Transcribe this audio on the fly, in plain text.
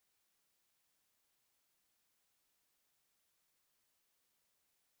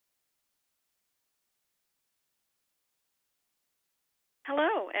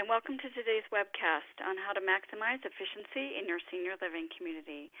Hello, and welcome to today's webcast on how to maximize efficiency in your senior living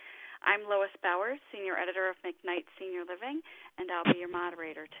community. I'm Lois Bowers, Senior Editor of McKnight Senior Living, and I'll be your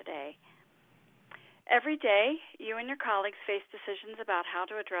moderator today. Every day, you and your colleagues face decisions about how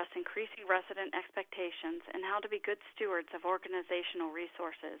to address increasing resident expectations and how to be good stewards of organizational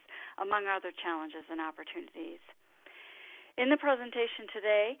resources, among other challenges and opportunities. In the presentation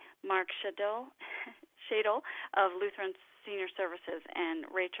today, Mark Shadle of Lutheran Senior Services and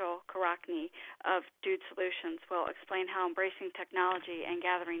Rachel Karakni of Dude Solutions will explain how embracing technology and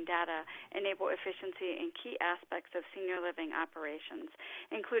gathering data enable efficiency in key aspects of senior living operations,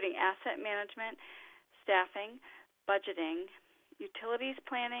 including asset management, staffing, budgeting, utilities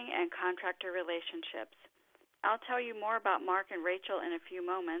planning, and contractor relationships. I'll tell you more about Mark and Rachel in a few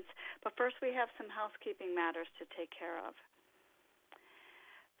moments, but first we have some housekeeping matters to take care of.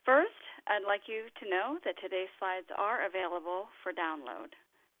 First, I'd like you to know that today's slides are available for download.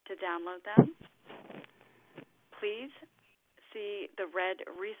 To download them, please see the red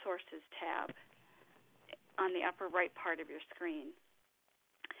Resources tab on the upper right part of your screen.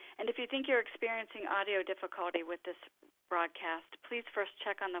 And if you think you're experiencing audio difficulty with this broadcast, please first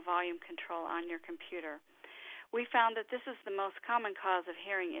check on the volume control on your computer. We found that this is the most common cause of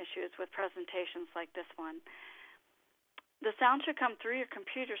hearing issues with presentations like this one. The sound should come through your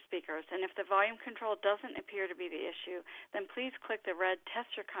computer speakers, and if the volume control doesn't appear to be the issue, then please click the red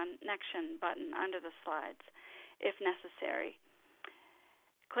Test Your Connection button under the slides, if necessary.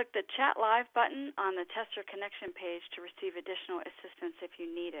 Click the Chat Live button on the Test Your Connection page to receive additional assistance if you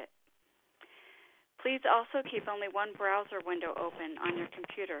need it. Please also keep only one browser window open on your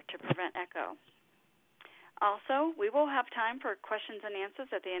computer to prevent echo. Also, we will have time for questions and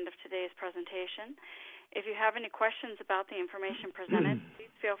answers at the end of today's presentation. If you have any questions about the information presented,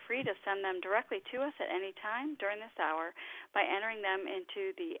 please feel free to send them directly to us at any time during this hour by entering them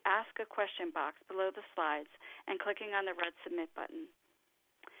into the Ask a Question box below the slides and clicking on the red Submit button.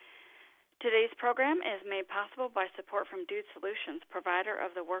 Today's program is made possible by support from Dude Solutions, provider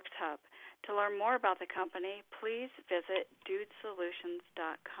of the Works Hub. To learn more about the company, please visit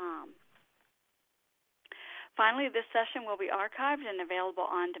dudesolutions.com. Finally, this session will be archived and available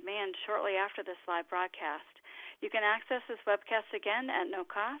on demand shortly after this live broadcast. You can access this webcast again at no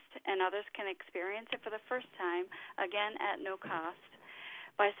cost, and others can experience it for the first time, again at no cost,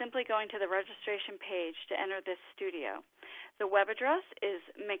 by simply going to the registration page to enter this studio. The web address is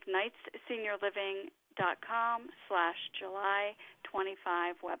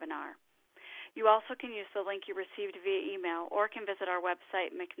mcknightseniorliving.com/July25webinar. You also can use the link you received via email or can visit our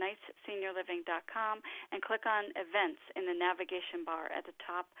website, mcknightseniorliving.com, and click on Events in the navigation bar at the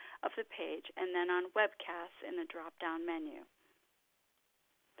top of the page and then on Webcasts in the drop-down menu.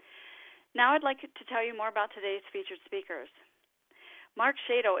 Now I'd like to tell you more about today's featured speakers. Mark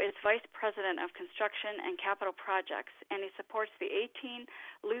Shadle is Vice President of Construction and Capital Projects, and he supports the 18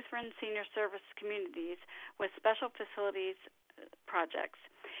 Lutheran Senior Service communities with special facilities projects.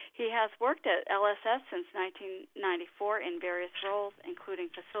 He has worked at LSS since 1994 in various roles, including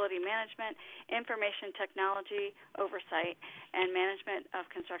facility management, information technology oversight, and management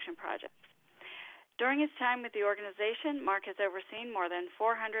of construction projects. During his time with the organization, Mark has overseen more than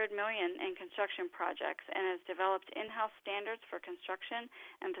 $400 million in construction projects and has developed in-house standards for construction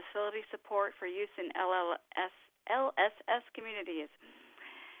and facility support for use in LSS communities.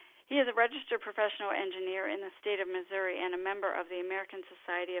 He is a registered professional engineer in the state of Missouri and a member of the American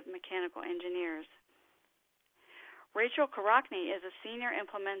Society of Mechanical Engineers. Rachel Karakni is a senior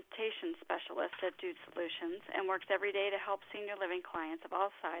implementation specialist at Dude Solutions and works every day to help senior living clients of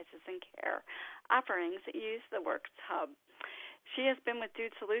all sizes and care offerings use the Works Hub. She has been with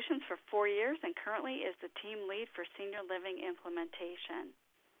Dude Solutions for 4 years and currently is the team lead for senior living implementation.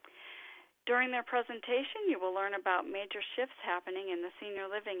 During their presentation, you will learn about major shifts happening in the senior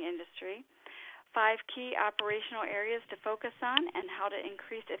living industry, 5 key operational areas to focus on, and how to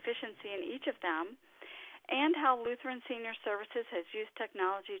increase efficiency in each of them, and how Lutheran Senior Services has used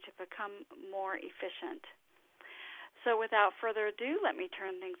technology to become more efficient. So without further ado, let me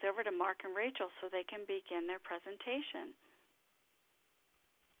turn things over to Mark and Rachel so they can begin their presentation.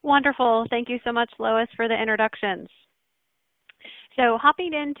 Wonderful. Thank you so much, Lois, for the introductions. So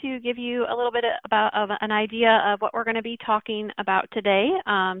hopping in to give you a little bit of an idea of what we're going to be talking about today.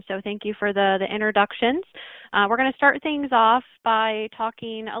 So thank you for the introductions. We're going to start things off by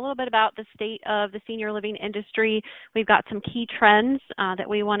talking a little bit about the state of the senior living industry. We've got some key trends that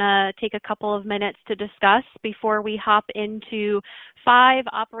we want to take a couple of minutes to discuss before we hop into 5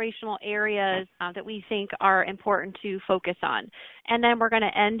 operational areas that we think are important to focus on. And then we're going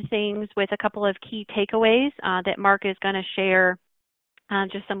to end things with a couple of key takeaways that Mark is going to share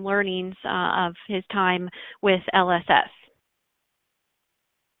just some learnings of his time with LSS.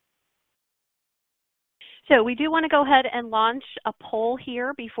 So we do want to go ahead and launch a poll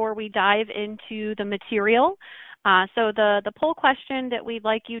here before we dive into the material. So the poll question that we'd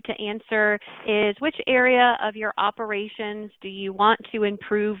like you to answer is, which area of your operations do you want to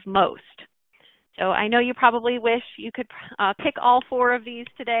improve most? So I know you probably wish you could pick all 4 of these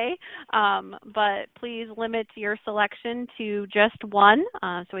today, but please limit your selection to just one.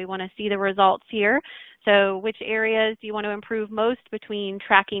 So we want to see the results here. So which areas do you want to improve most between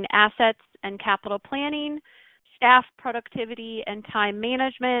tracking assets and capital planning, staff productivity and time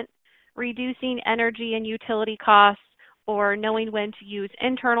management, reducing energy and utility costs, or knowing when to use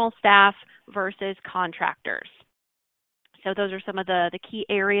internal staff versus contractors? So those are some of the key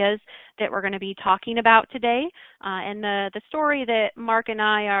areas that we're going to be talking about today. And the story that Mark and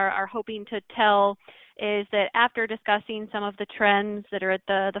I are hoping to tell is that after discussing some of the trends that are at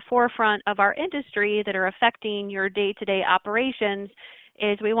the forefront of our industry that are affecting your day-to-day operations,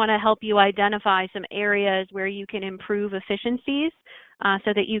 is we want to help you identify some areas where you can improve efficiencies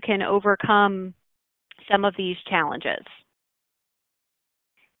so that you can overcome some of these challenges.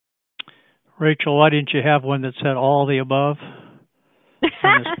 Rachel, why didn't you have one that said all the above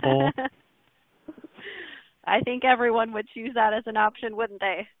on this poll? I think everyone would choose that as an option, wouldn't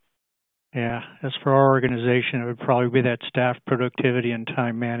they? Yeah, as for our organization, it would probably be that staff productivity and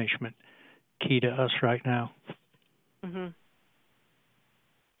time management key to us right now. Mm-hmm.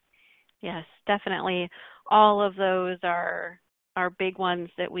 Yes, definitely. All of those are big ones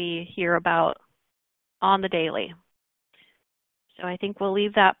that we hear about on the daily. So I think we'll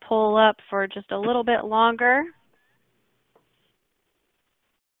leave that poll up for just a little bit longer.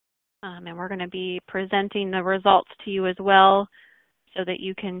 And we're going to be presenting the results to you as well so that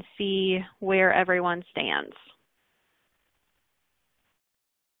you can see where everyone stands.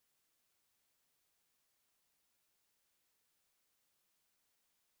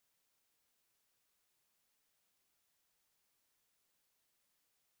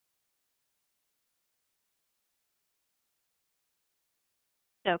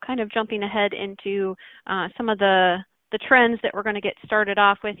 So kind of jumping ahead into some of the trends that we're going to get started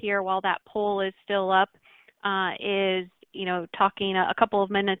off with here while that poll is still up is, talking a couple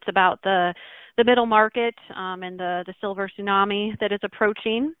of minutes about the middle market and the silver tsunami that is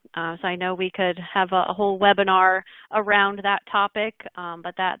approaching. So I know we could have a whole webinar around that topic,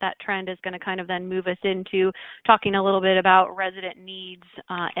 but that trend is going to kind of then move us into talking a little bit about resident needs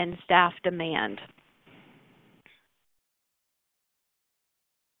and staff demand.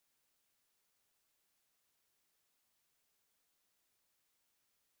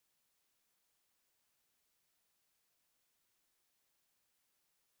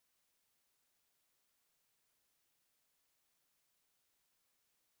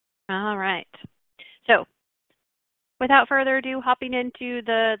 All right. So without further ado, hopping into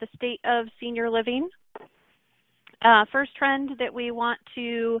the state of senior living. First trend that we want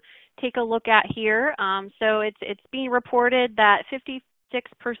to take a look at here. So it's being reported that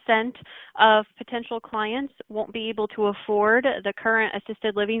 56% of potential clients won't be able to afford the current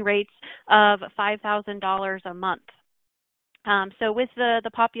assisted living rates of $5,000 a month. So with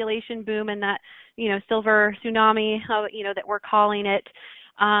the population boom and that, silver tsunami, that we're calling it,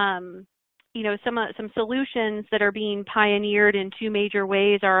 some solutions that are being pioneered in 2 major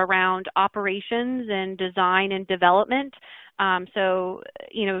ways are around operations and design and development. So,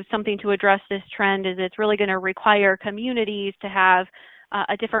 something to address this trend is it's really going to require communities to have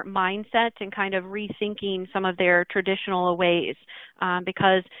a different mindset and kind of rethinking some of their traditional ways.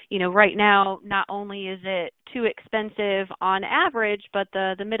 Because, right now, not only is it too expensive on average, but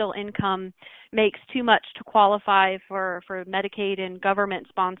the middle income makes too much to qualify for Medicaid and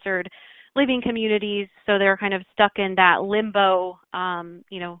government-sponsored living communities, so they're kind of stuck in that limbo,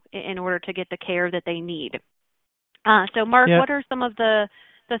 in order to get the care that they need. So, Mark, What are some of the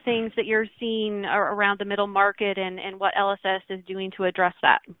things that you're seeing around the middle market and what LSS is doing to address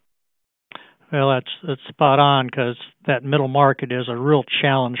that? Well, that's spot on, because that middle market is a real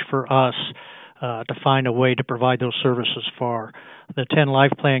challenge for us to find a way to provide those services for. The 10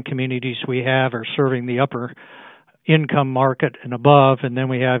 life plan communities we have are serving the upper income market and above, and then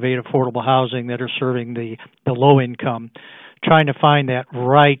we have 8 affordable housing that are serving the low income. Trying to find that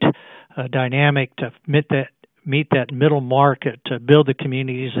right dynamic to meet that middle market, to build the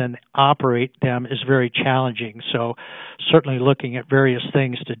communities and operate them is very challenging. So certainly looking at various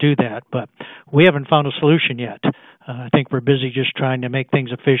things to do that, but we haven't found a solution yet. I think we're busy just trying to make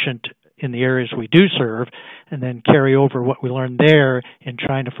things efficient in the areas we do serve, and then carry over what we learned there in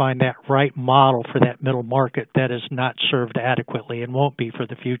trying to find that right model for that middle market that is not served adequately and won't be for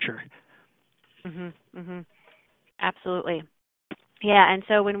the future. Absolutely. Yeah, and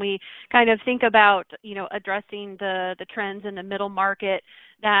so when we kind of think about, addressing the trends in the middle market,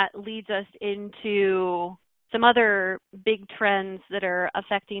 that leads us into some other big trends that are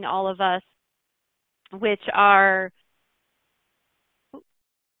affecting all of us, which are,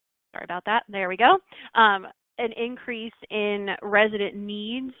 sorry about that, there we go, an increase in resident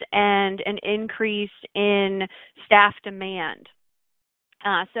needs and an increase in staff demand.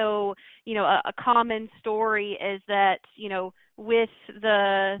 So, a common story is that, with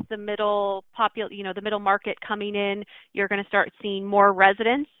the middle the middle market coming in, you're going to start seeing more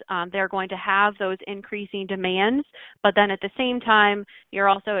residents. They're going to have those increasing demands, but then at the same time, you're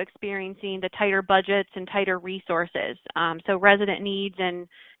also experiencing the tighter budgets and tighter resources. So resident needs and,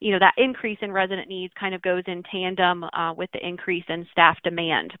 that increase in resident needs kind of goes in tandem with the increase in staff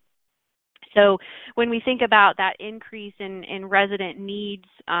demand. So when we think about that increase in resident needs,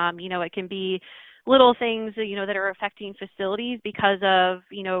 it can be little things, that are affecting facilities because of,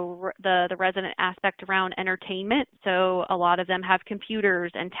 the resident aspect around entertainment. So a lot of them have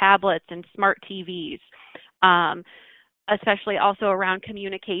computers and tablets and smart TVs, especially also around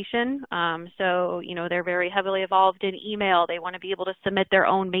communication. So, they're very heavily involved in email. They want to be able to submit their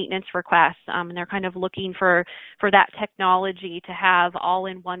own maintenance requests, and they're kind of looking for that technology to have all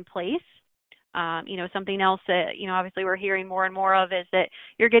in one place. Something else that, obviously we're hearing more and more of is that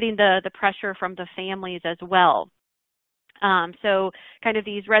you're getting the pressure from the families as well. So kind of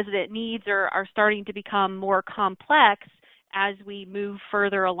these resident needs are starting to become more complex as we move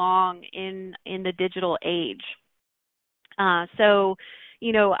further along in the digital age. So,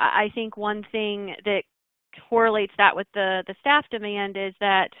 I think one thing that correlates that with the staff demand is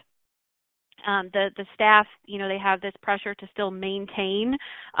that the staff, they have this pressure to still maintain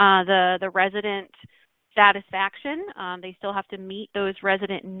the resident satisfaction. They still have to meet those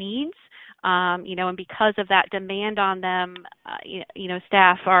resident needs, and because of that demand on them,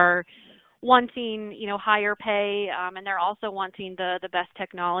 staff are wanting, higher pay, and they're also wanting the best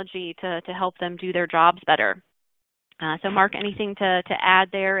technology to help them do their jobs better. So, Mark, anything to add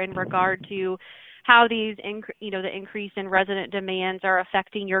there in regard to how these, the increase in resident demands are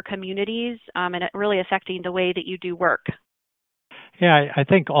affecting your communities and really affecting the way that you do work? Yeah, I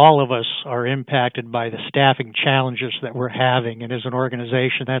think all of us are impacted by the staffing challenges that we're having. And as an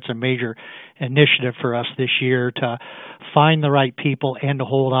organization, that's a major initiative for us this year to find the right people and to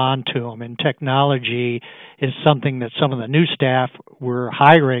hold on to them. And technology is something that some of the new staff we're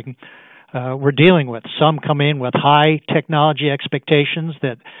hiring we're dealing with. Some come in with high technology expectations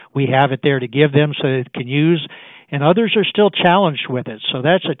that we have it there to give them so they can use, and others are still challenged with it. So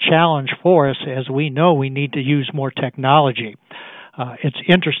that's a challenge for us, as we know we need to use more technology. It's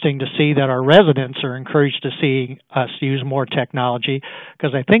interesting to see that our residents are encouraged to see us use more technology,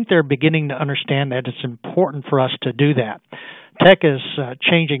 because I think they're beginning to understand that it's important for us to do that. Tech is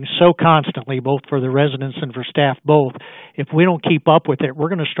changing so constantly, both for the residents and for staff both. If we don't keep up with it, we're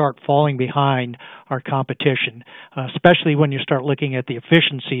going to start falling behind our competition, especially when you start looking at the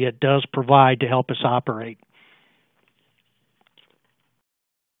efficiency it does provide to help us operate.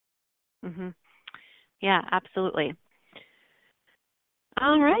 Yeah, absolutely.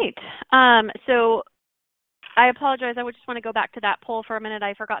 All right. So I apologize. I would just want to go back to that poll for a minute.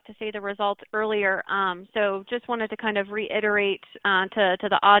 I forgot to say the results earlier. So just wanted to kind of reiterate to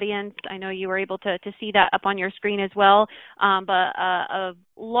the audience. I know you were able to see that up on your screen as well. But a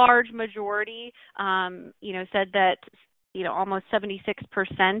large majority, said that, almost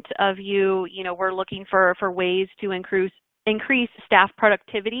 76% of you, were looking for ways to increase staff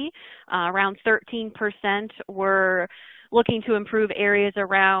productivity. Around 13% were looking to improve areas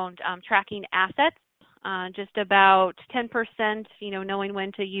around tracking assets. Just about 10%, knowing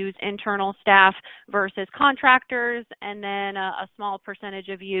when to use internal staff versus contractors, and then a small percentage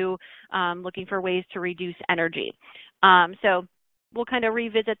of you looking for ways to reduce energy. So we'll kind of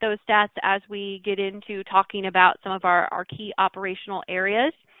revisit those stats as we get into talking about some of our key operational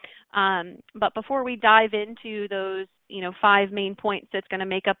areas. But before we dive into those, 5 main points that's going to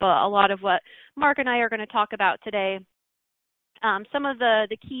make up a lot of what Mark and I are going to talk about today, some of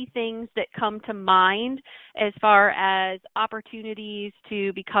the key things that come to mind as far as opportunities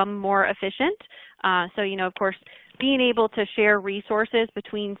to become more efficient. So, of course, being able to share resources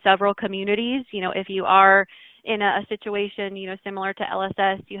between several communities. If you are in a situation, similar to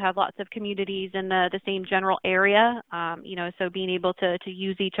LSS, you have lots of communities in the same general area, so being able to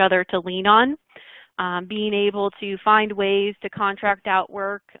use each other to lean on. being able to find ways to contract out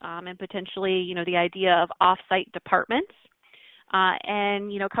work, and potentially, the idea of off-site departments.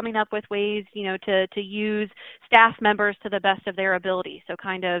 And coming up with ways to use staff members to the best of their ability. So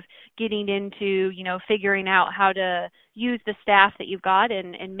kind of getting into figuring out how to use the staff that you've got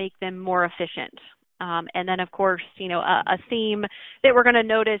and make them more efficient. And then, of course, a theme that we're going to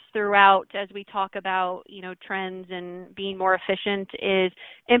notice throughout as we talk about trends and being more efficient is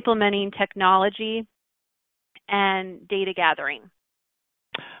implementing technology and data gathering.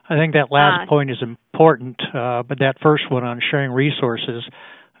 I think that last point is important, but that first one on sharing resources,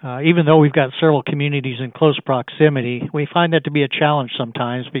 even though we've got several communities in close proximity, we find that to be a challenge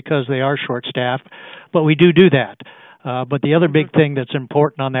sometimes because they are short-staffed, but we do that. But the other big thing that's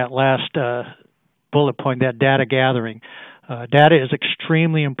important on that last bullet point, that data gathering. Data is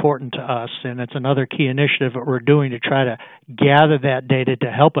extremely important to us, and it's another key initiative that we're doing to try to gather that data to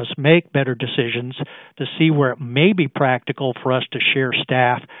help us make better decisions, to see where it may be practical for us to share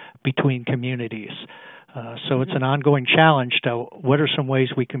staff between communities. So it's an ongoing challenge to what are some ways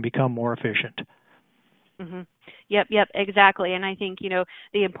we can become more efficient. Mm-hmm. Yep, exactly. And I think, the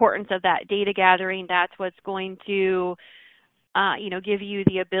importance of that data gathering, that's what's going to, give you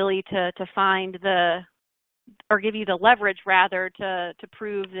the ability to find give you the leverage rather to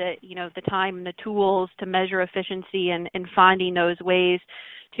prove that, the time and the tools to measure efficiency and finding those ways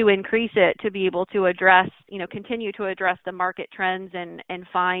to increase it, to be able to address, continue to address the market trends and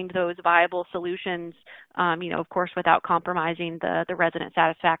find those viable solutions, of course, without compromising the resident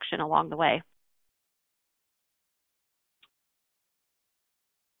satisfaction along the way.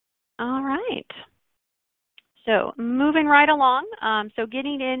 All right. So moving right along, so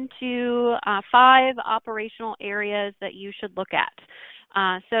getting into 5 operational areas that you should look at.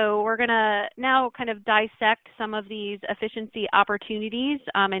 So we're going to now kind of dissect some of these efficiency opportunities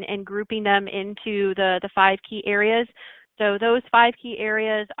and grouping them into the 5 key areas. So those 5 key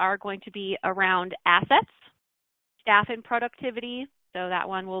areas are going to be around assets, staff and productivity. So that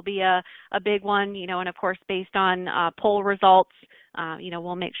one will be a big one, and of course based on poll results,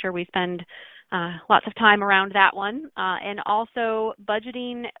 we'll make sure we spend lots of time around that one, and also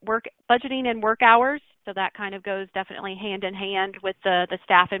budgeting and work hours. So that kind of goes definitely hand in hand with the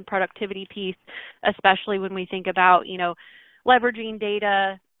staff and productivity piece, especially when we think about leveraging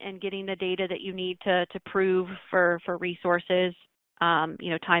data and getting the data that you need to prove for resources,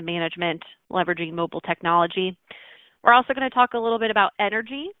 time management, leveraging mobile technology. We're also going to talk a little bit about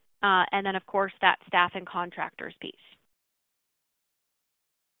energy, and then of course that staff and contractors piece.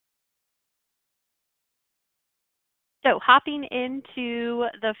 So hopping into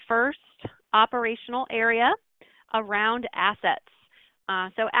the first operational area around assets.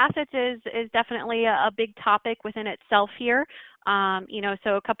 So assets is definitely a big topic within itself here.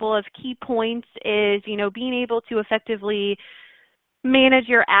 So a couple of key points is, being able to effectively manage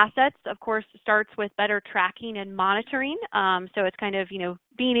your assets, of course, starts with better tracking and monitoring. So it's kind of,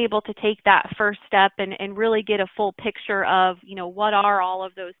 being able to take that first step and really get a full picture of, what are all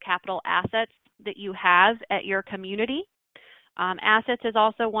of those capital assets that you have at your community. Assets is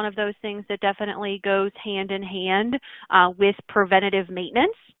also one of those things that definitely goes hand in hand with preventative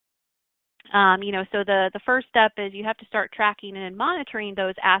maintenance. So the first step is you have to start tracking and monitoring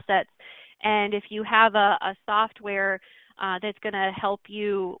those assets. And if you have a software that's going to help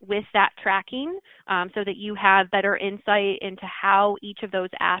you with that tracking so that you have better insight into how each of those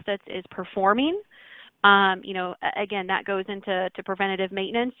assets is performing, again, that goes into preventative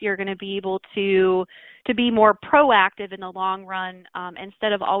maintenance. You're going to be able to be more proactive in the long run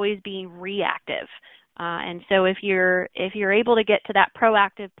instead of always being reactive. And so if you're able to get to that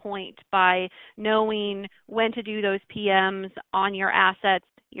proactive point by knowing when to do those PMs on your assets,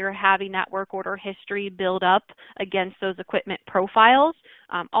 you're having that work order history build up against those equipment profiles.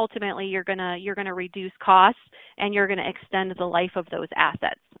 Ultimately, you're gonna reduce costs and you're gonna extend the life of those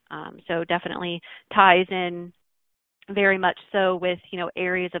assets. So definitely ties in very much so with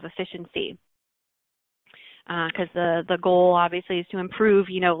areas of efficiency. Because the goal obviously is to improve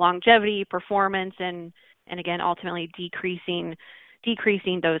longevity, performance, and again ultimately decreasing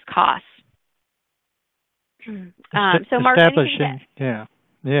those costs. So Mark,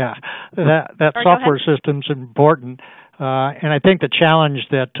 that software system's important, and I think the challenge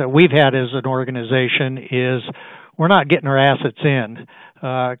that we've had as an organization is we're not getting our assets in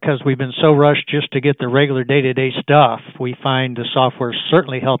because we've been so rushed just to get the regular day-to-day stuff. We find the software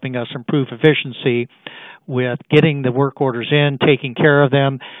certainly helping us improve efficiency with getting the work orders in, taking care of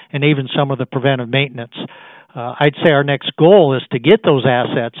them, and even some of the preventive maintenance. I'd say our next goal is to get those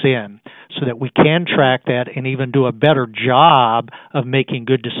assets in so that we can track that and even do a better job of making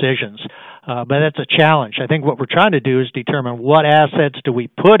good decisions. but that's a challenge. I think what we're trying to do is determine what assets do we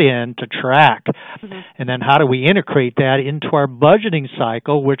put in to track, and then how do we integrate that into our budgeting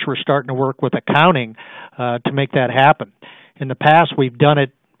cycle, which we're starting to work with accounting to make that happen. In the past, we've done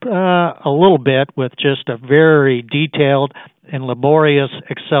it a little bit with just a very detailed and laborious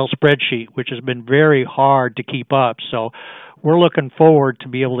Excel spreadsheet, which has been very hard to keep up. So we're looking forward to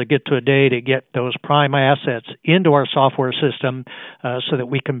be able to get to a day to get those prime assets into our software system so that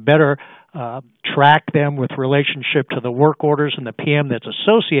we can better track them with relationship to the work orders and the PM that's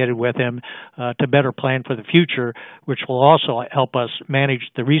associated with them to better plan for the future, which will also help us manage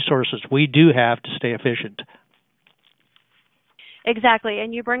the resources we do have to stay efficient. Exactly,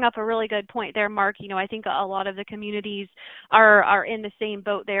 and you bring up a really good point there, Mark. I think a lot of the communities are in the same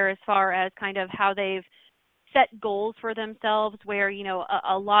boat there as far as kind of how they've set goals for themselves where,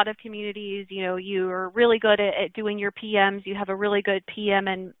 a lot of communities, you're really good at doing your PMs, you have a really good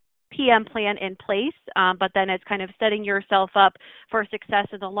PM plan in place, but then it's kind of setting yourself up for success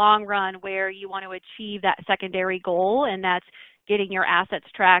in the long run where you want to achieve that secondary goal, and that's getting your assets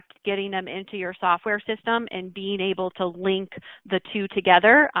tracked, getting them into your software system, and being able to link the two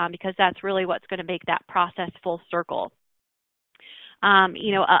together because that's really what's going to make that process full circle.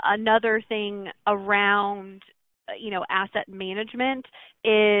 Another thing around, asset management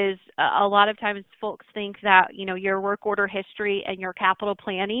is a lot of times folks think that, your work order history and your capital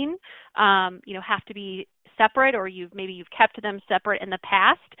planning, have to be separate, or you've kept them separate in the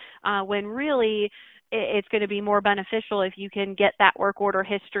past, when really it's going to be more beneficial if you can get that work order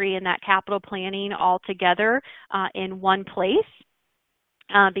history and that capital planning all together in one place.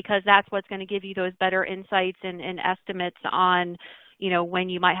 Because that's what's going to give you those better insights and estimates on, when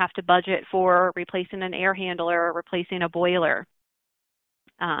you might have to budget for replacing an air handler or replacing a boiler.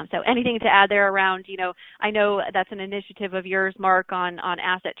 So anything to add there around, I know that's an initiative of yours, Mark, on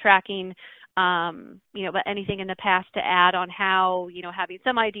asset tracking, but anything in the past to add on how, having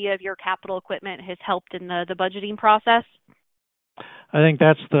some idea of your capital equipment has helped in the budgeting process? I think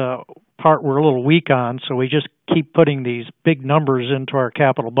that's the part we're a little weak on, so we just keep putting these big numbers into our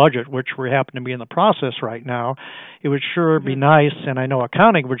capital budget, which we happen to be in the process right now. It would sure be nice, and I know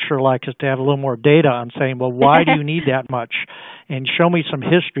accounting would sure like us to have a little more data on saying, well, why do you need that much? And show me some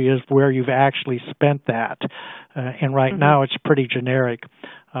history of where you've actually spent that. And right now it's pretty generic.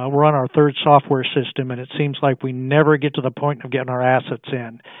 We're on our third software system, and it seems like we never get to the point of getting our assets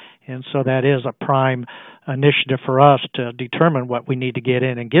in. And so that is a prime initiative for us to determine what we need to get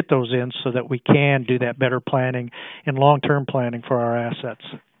in and get those in so that we can do that better planning and long-term planning for our assets.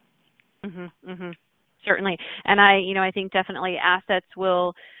 Certainly. And I think definitely assets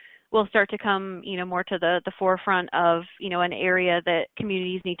will start to come, more to the forefront of, an area that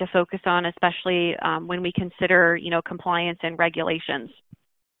communities need to focus on, especially when we consider, compliance and regulations.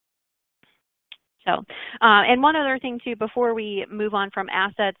 So, and one other thing too, before we move on from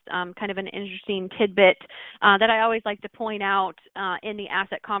assets, kind of an interesting tidbit that I always like to point out in the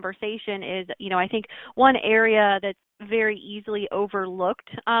asset conversation is, I think one area that's very easily overlooked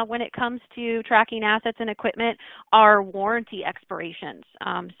when it comes to tracking assets and equipment are warranty expirations.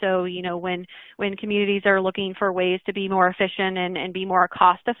 So, when communities are looking for ways to be more efficient and be more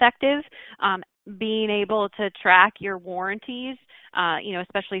cost effective, being able to track your warranties,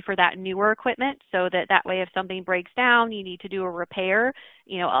 especially for that newer equipment, so that way if something breaks down, you need to do a repair.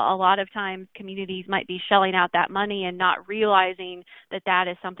 A lot of times communities might be shelling out that money and not realizing that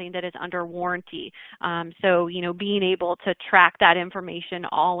is something that is under warranty. So, being able to track that information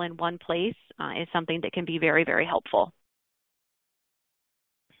all in one place is something that can be very, very helpful.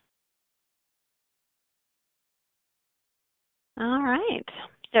 All right.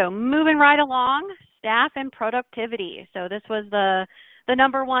 So moving right along, staff and productivity. So this was the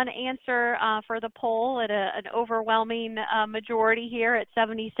number one answer for the poll at an overwhelming majority here at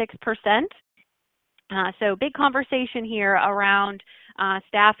 76%. So big conversation here around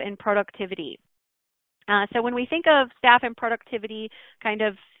staff and productivity. So when we think of staff and productivity, kind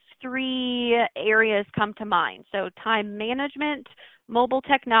of three areas come to mind. So time management, mobile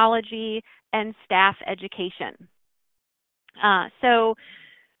technology, and staff education. So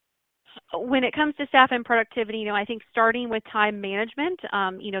when it comes to staff and productivity, I think starting with time management,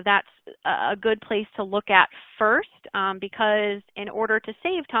 that's a good place to look at first, because in order to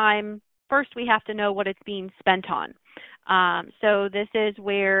save time, first we have to know what it's being spent on. So this is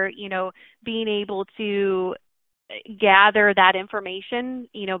where, being able to gather that information,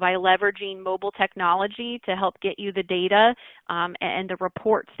 by leveraging mobile technology to help get you the data and the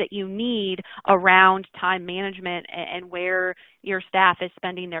reports that you need around time management and where your staff is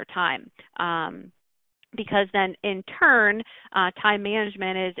spending their time. Because then in turn, time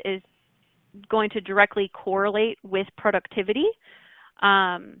management is going to directly correlate with productivity.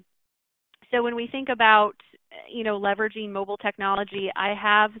 So when we think about, leveraging mobile technology, I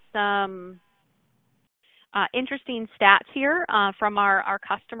have some interesting stats here from our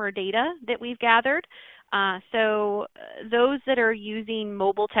customer data that we've gathered. So those that are using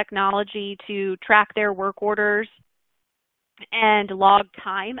mobile technology to track their work orders and log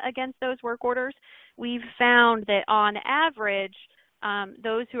time against those work orders, we've found that on average,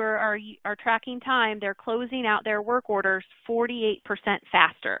 those who are tracking time, they're closing out their work orders 48%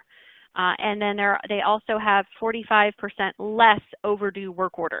 faster. And then they also have 45% less overdue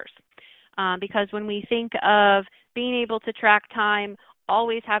work orders. Because when we think of being able to track time,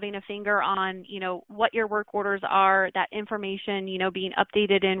 always having a finger on, what your work orders are, that information, being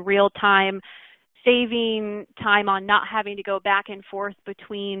updated in real time, saving time on not having to go back and forth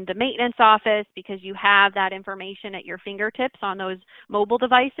between the maintenance office because you have that information at your fingertips on those mobile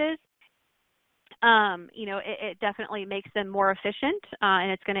devices. It definitely makes them more efficient,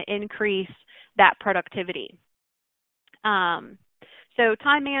 and it's going to increase that productivity. So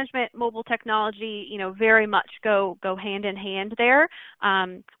time management, mobile technology, very much go hand in hand there.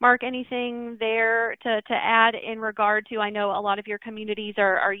 Mark, anything there to add in regard to, I know a lot of your communities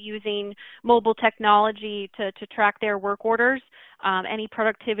are using mobile technology to track their work orders. Any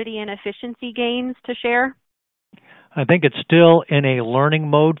productivity and efficiency gains to share? I think it's still in a learning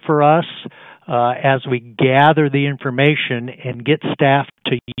mode for us as we gather the information and get staff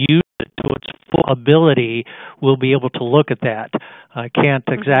to use it to its full ability. We'll be able to look at that. I can't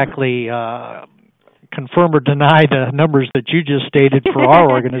exactly confirm or deny the numbers that you just stated for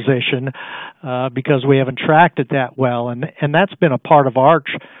our organization because we haven't tracked it that well, and that's been a part of our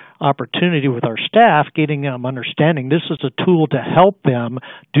opportunity with our staff, getting them understanding this is a tool to help them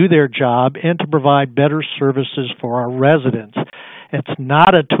do their job and to provide better services for our residents. It's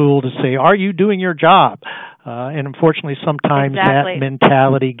not a tool to say, are you doing your job? And unfortunately, sometimes that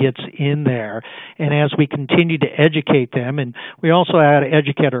mentality gets in there. And as we continue to educate them, and we also have to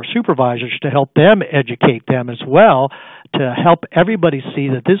educate our supervisors to help them educate them as well, to help everybody see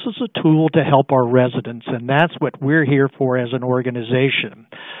that this is a tool to help our residents, and that's what we're here for as an organization.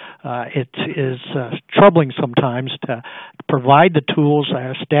 It is troubling sometimes to provide the tools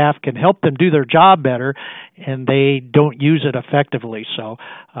our staff can help them do their job better, and they don't use it effectively. So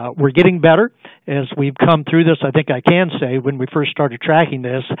we're getting better as we've come through this. I think I can say when we first started tracking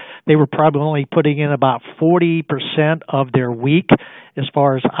this, they were probably only putting in about 40% of their week as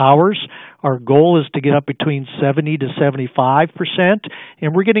far as hours. Our goal is to get up between 70 to 75%,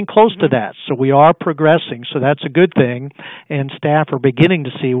 and we're getting close to that. So we are progressing, so that's a good thing, and staff are beginning to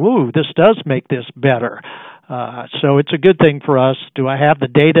see, woo, this does make this better. So it's a good thing for us. Do I have the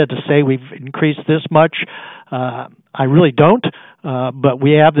data to say we've increased this much? I really don't, but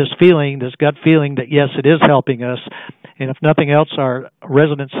we have this feeling, this gut feeling that, yes, it is helping us. And if nothing else, our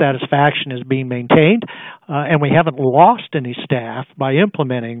resident satisfaction is being maintained, and we haven't lost any staff by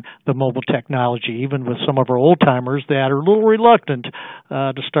implementing the mobile technology, even with some of our old-timers that are a little reluctant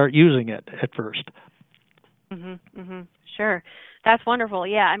to start using it at first. Sure. That's wonderful.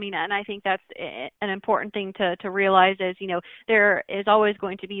 Yeah, I mean, and I think that's an important thing to realize is, there is always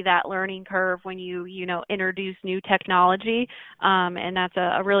going to be that learning curve when you introduce new technology, and that's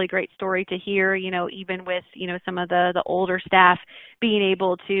a really great story to hear, even with, some of the older staff being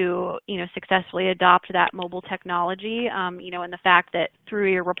able to, successfully adopt that mobile technology, and the fact that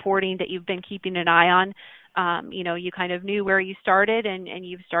through your reporting that you've been keeping an eye on, you kind of knew where you started and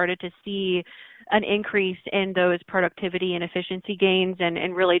you've started to see an increase in those productivity and efficiency gains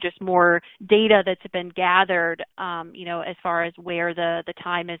and really just more data that's been gathered, as far as where the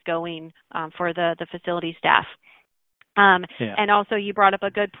time is going for the facility staff. And also you brought up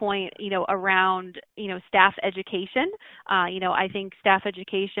a good point, around, staff education. I think staff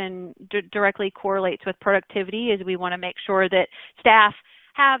education directly correlates with productivity as we want to make sure that staff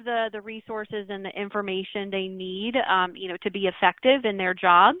have the resources and the information they need, to be effective in their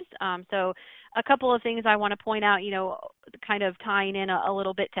jobs. So a couple of things I want to point out, kind of tying in a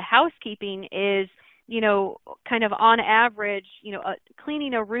little bit to housekeeping is, kind of on average,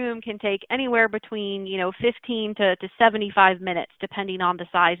 cleaning a room can take anywhere between, 15 to 75 minutes, depending on the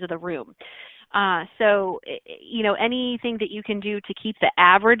size of the room. So, anything that you can do to keep the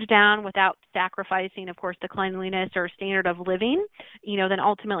average down without sacrificing, of course, the cleanliness or standard of living, then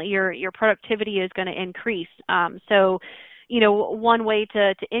ultimately your productivity is going to increase. So, one way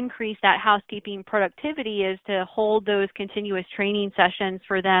to increase that housekeeping productivity is to hold those continuous training sessions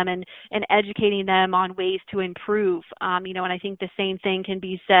for them and educating them on ways to improve. And I think the same thing can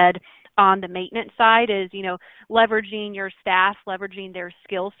be said on the maintenance side is, leveraging your staff, leveraging their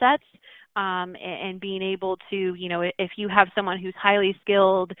skill sets, and being able to, if you have someone who's highly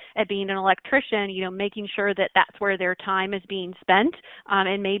skilled at being an electrician, making sure that that's where their time is being spent,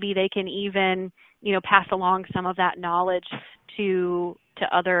 and maybe they can even, pass along some of that knowledge to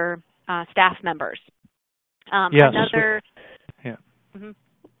other staff members. Yes. Yeah. Mm-hmm.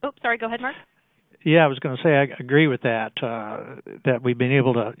 Oh, sorry. Go ahead, Mark. Yeah, I was going to say I agree with that, that we've been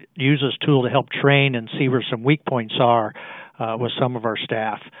able to use this tool to help train and see where some weak points are with some of our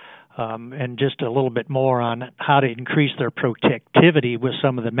staff. And just a little bit more on how to increase their productivity with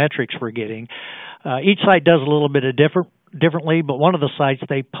some of the metrics we're getting. Each site does a little bit of differently, but one of the sites,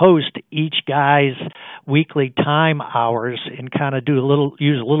 they post each guy's weekly time hours and kind of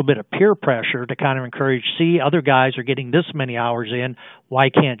use a little bit of peer pressure to kind of encourage, see, other guys are getting this many hours in, why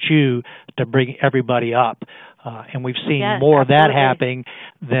can't you, to bring everybody up. And we've seen more of that happening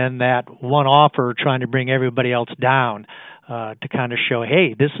than that one offer trying to bring everybody else down, to kind of show,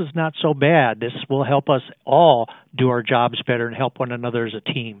 hey, this is not so bad. This will help us all do our jobs better and help one another as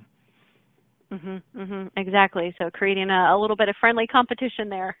a team. Exactly. So creating a little bit of friendly competition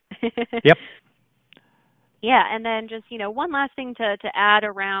there. Yep. Yeah, and then just, one last thing to add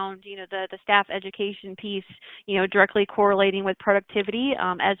around, the staff education piece, directly correlating with productivity,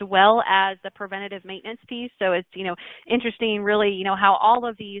 as well as the preventative maintenance piece. So it's, interesting really, how all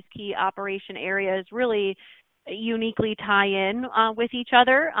of these key operation areas really uniquely tie in with each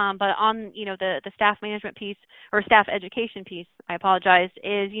other, but on the staff management piece or staff education piece, I apologize,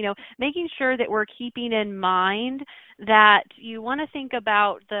 is making sure that we're keeping in mind that you want to think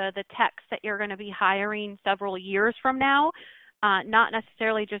about the techs that you're going to be hiring several years from now. Not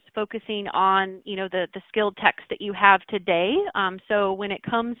necessarily just focusing on, the skilled techs that you have today. So when it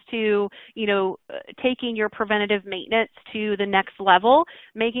comes to, taking your preventative maintenance to the next level,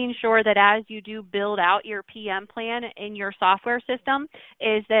 making sure that as you do build out your PM plan in your software system,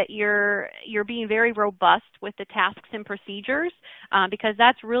 is that you're being very robust with the tasks and procedures, because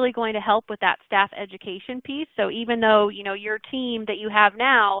that's really going to help with that staff education piece. So even though, your team that you have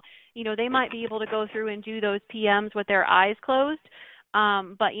now, they might be able to go through and do those PMs with their eyes closed.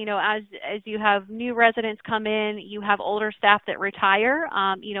 But, as you have new residents come in, you have older staff that retire,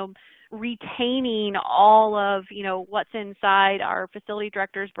 retaining all of, what's inside our facility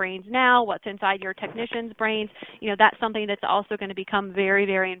directors' brains now, what's inside your technicians' brains, that's something that's also going to become very,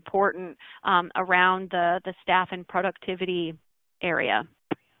 very important around the staff and productivity area.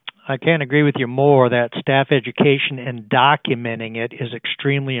 I can't agree with you more that staff education and documenting it is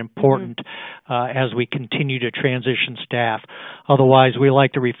extremely important as we continue to transition staff. Otherwise, we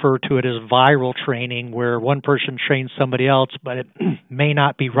like to refer to it as viral training, where one person trains somebody else, but it may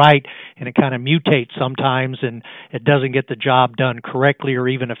not be right, and it kind of mutates sometimes, and it doesn't get the job done correctly or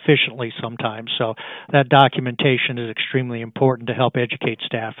even efficiently sometimes. So that documentation is extremely important to help educate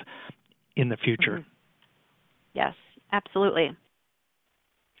staff in the future. Yes, absolutely.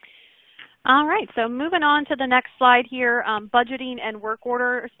 All right, so moving on to the next slide here, budgeting and work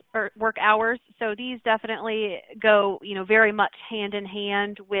orders or work hours. So these definitely go, very much hand in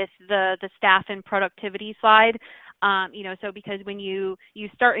hand with the staff and productivity slide. So because when you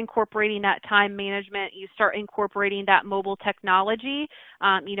start incorporating that time management, you start incorporating that mobile technology,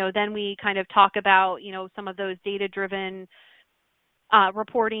 then we kind of talk about, some of those data-driven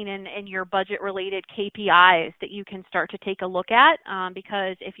reporting and your budget-related KPIs that you can start to take a look at,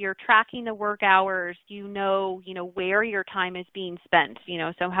 because if you're tracking the work hours, where your time is being spent.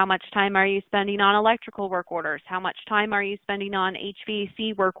 So how much time are you spending on electrical work orders? How much time are you spending on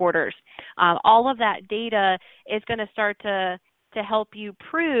HVAC work orders? All of that data is going to start to help you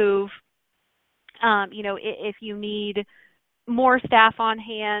prove, if you need more staff on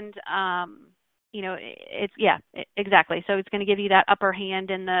hand. Exactly. So it's going to give you that upper hand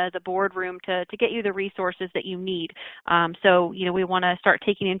in the boardroom to get you the resources that you need. We want to start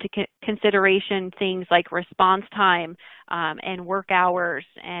taking into consideration things like response time and work hours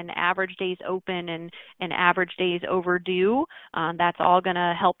and average days open and average days overdue. That's all going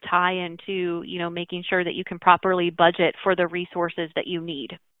to help tie into, making sure that you can properly budget for the resources that you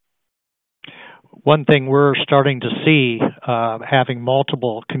need. One thing we're starting to see, having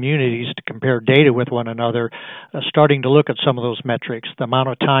multiple communities to compare data with one another, starting to look at some of those metrics, the amount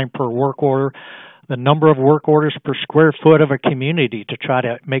of time per work order, the number of work orders per square foot of a community, to try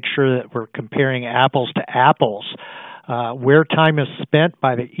to make sure that we're comparing apples to apples. Where time is spent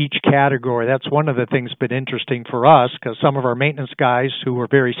by each category. That's one of the things that's been interesting for us, because some of our maintenance guys who were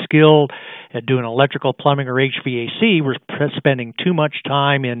very skilled at doing electrical, plumbing, or HVAC were spending too much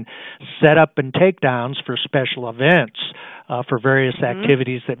time in setup and takedowns for special events, for various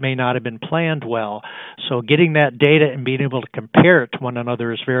activities that may not have been planned well. So getting that data and being able to compare it to one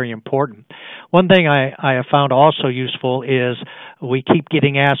another is very important. One thing I have found also useful is we keep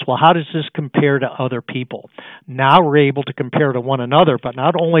getting asked, well, how does this compare to other people? Now we're able to compare to one another, but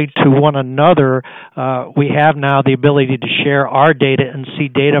not only to one another, we have now the ability to share our data and see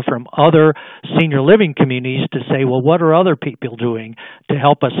data from other senior living communities to say, well, what are other people doing to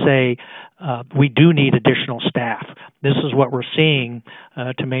help us say we do need additional staff. This is what we're seeing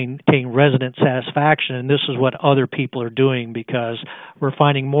to maintain resident satisfaction, and this is what other people are doing, because we're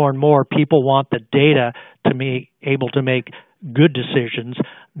finding more and more people want the data to be able to make good decisions,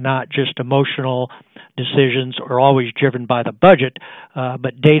 not just emotional decisions or always driven by the budget,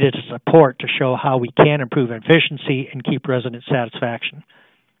 but data to support to show how we can improve efficiency and keep resident satisfaction.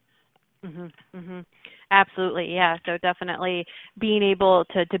 Absolutely, yeah. So definitely being able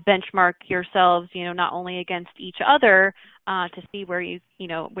to benchmark yourselves, not only against each other to see where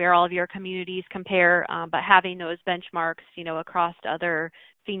where all of your communities compare, but having those benchmarks, across other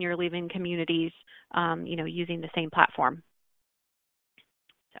senior living communities, using the same platform.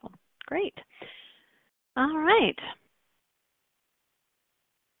 So great. All right.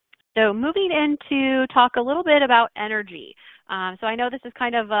 So moving into talk a little bit about energy. So I know this is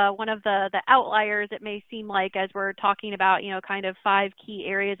kind of one of the outliers, it may seem like, as we're talking about, kind of 5 key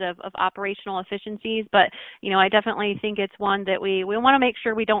areas of operational efficiencies, but, I definitely think it's one that we want to make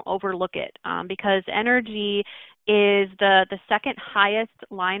sure we don't overlook it, because energy is the second highest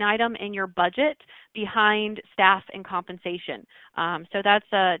line item in your budget behind staff and compensation. So that's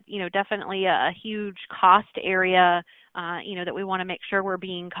definitely a huge cost area that we want to make sure we're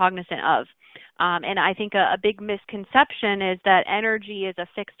being cognizant of. And I think a big misconception is that energy is a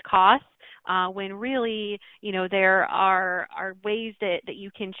fixed cost, when really, there are ways that you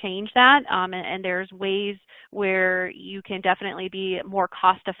can change that, and there's ways where you can definitely be more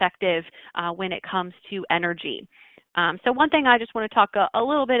cost effective when it comes to energy. So one thing I just want to talk a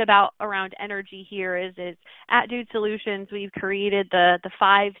little bit about around energy here is at Dude Solutions, we've created the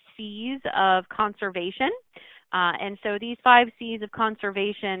 5 C's of conservation. And so these 5 C's of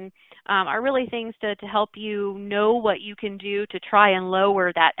conservation are really things to help you know what you can do to try and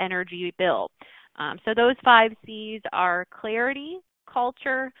lower that energy bill. So those 5 C's are clarity,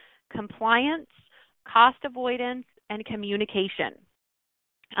 culture, compliance, cost avoidance, and communication.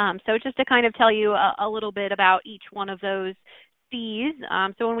 So just to kind of tell you a little bit about each one of those C's.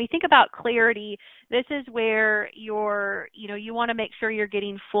 So when we think about clarity, this is where you want to make sure you're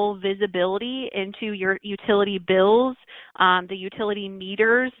getting full visibility into your utility bills, the utility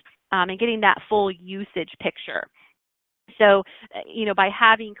meters, and getting that full usage picture. So, by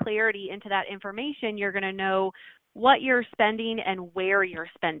having clarity into that information, you're going to know what you're spending and where you're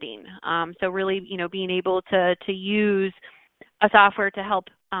spending. So really, being able to use a software to help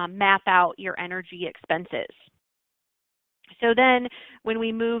map out your energy expenses. So then when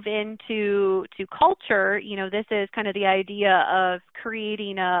we move into culture, this is kind of the idea of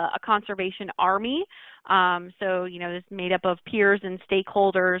creating a conservation army. So, this is made up of peers and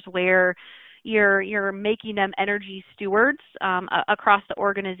stakeholders where you're making them energy stewards across the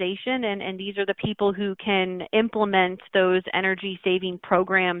organization, and these are the people who can implement those energy saving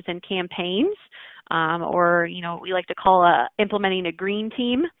programs and campaigns, or we like to call implementing a green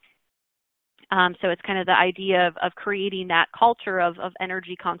team. So it's kind of the idea of creating that culture of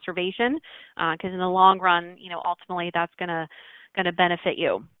energy conservation, because in the long run, ultimately that's going to benefit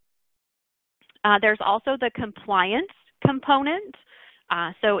you. There's also the compliance component.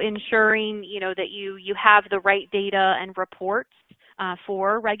 So ensuring, that you have the right data and reports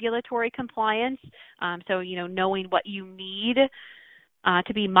for regulatory compliance. So, knowing what you need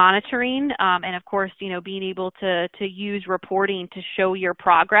to be monitoring, and of course, being able to use reporting to show your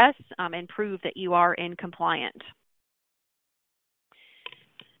progress and prove that you are in compliance.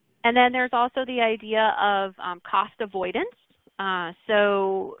 And then there's also the idea of cost avoidance.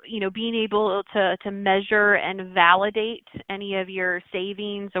 So, being able to measure and validate any of your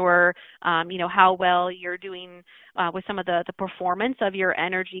savings or, how well you're doing with some of the performance of your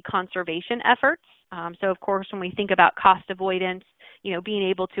energy conservation efforts. So, of course, when we think about cost avoidance, being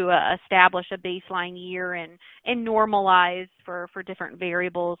able to establish a baseline year and normalize for different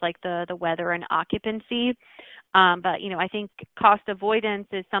variables like the weather and occupancy. But, I think cost avoidance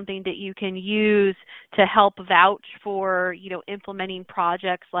is something that you can use to help vouch for, implementing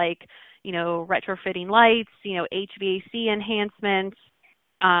projects like, retrofitting lights, HVAC enhancements,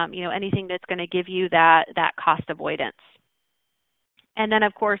 anything that's going to give you that cost avoidance. And then,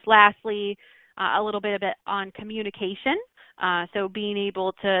 of course, lastly, a little bit on communication. So being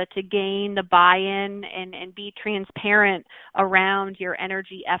able to gain the buy-in and be transparent around your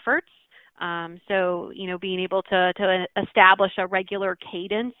energy efforts. So, being able to establish a regular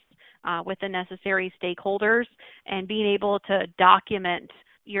cadence with the necessary stakeholders and being able to document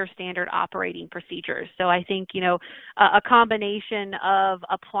your standard operating procedures. So I think, a combination of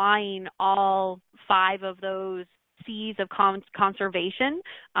applying all 5 of those C's of conservation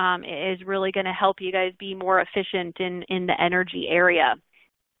is really going to help you guys be more efficient in the energy area.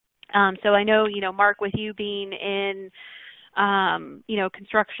 So I know, Mark, with you being in,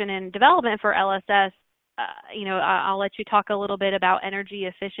 construction and development for LSS, I'll let you talk a little bit about energy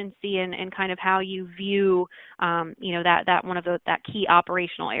efficiency and kind of how you view, that key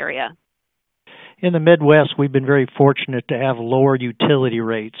operational area. In the Midwest, we've been very fortunate to have lower utility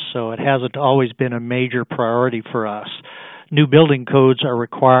rates, so it hasn't always been a major priority for us. New building codes are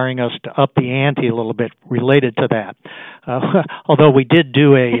requiring us to up the ante a little bit related to that. Although we did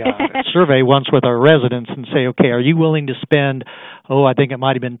do a survey once with our residents and say, okay, are you willing to spend, I think it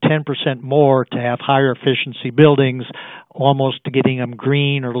might have been 10% more to have higher efficiency buildings, almost to getting them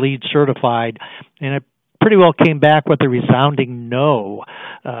green or LEED certified? And it pretty well came back with a resounding no.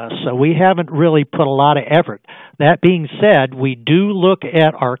 So we haven't really put a lot of effort. That being said, we do look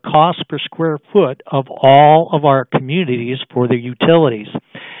at our cost per square foot of all of our communities for the utilities.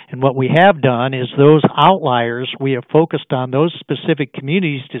 And what we have done is those outliers, we have focused on those specific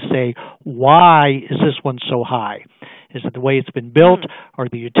communities to say, why is this one so high? Is it the way it's been built? Are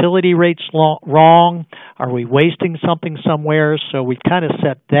the utility rates wrong? Are we wasting something somewhere? So we kind of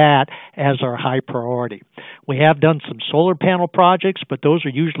set that as our high priority. We have done some solar panel projects, but those are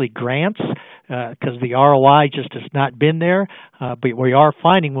usually grants because the ROI just has not been there. But we are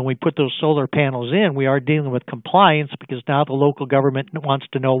finding when we put those solar panels in, we are dealing with compliance because now the local government wants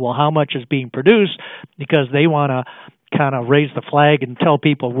to know, well, how much is being produced, because they want to kind of raise the flag and tell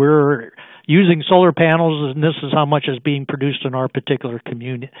people we're using solar panels and this is how much is being produced in our particular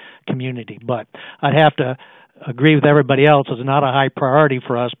community. But I'd have to agree with everybody else. It's not a high priority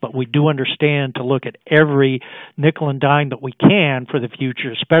for us, but we do understand to look at every nickel and dime that we can for the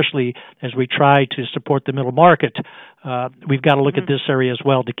future, especially as we try to support the middle market. We've got to look at this area as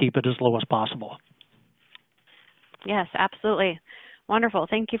well to keep it as low as possible. Yes, absolutely. Wonderful.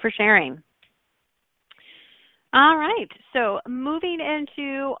 Thank you for sharing. All right, so moving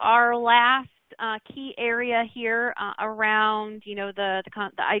into our last key area here around, the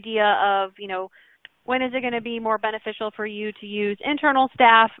idea of, when is it going to be more beneficial for you to use internal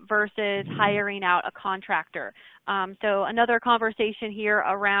staff versus hiring out a contractor? So another conversation here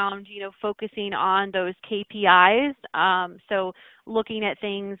around, focusing on those KPIs. So looking at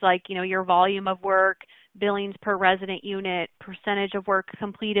things like, your volume of work, billings per resident unit, percentage of work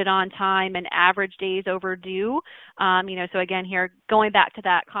completed on time, and average days overdue. So again, here, going back to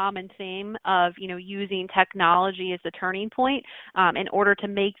that common theme of, using technology as the turning point in order to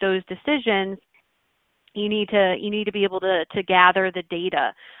make those decisions. You need to be able to gather the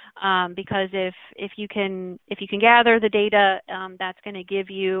data, because if you can gather the data, that's going to give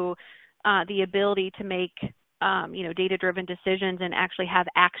you the ability to make data-driven decisions and actually have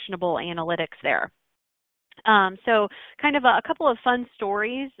actionable analytics there. So kind of a couple of fun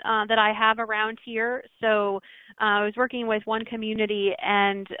stories that I have around here. So I was working with one community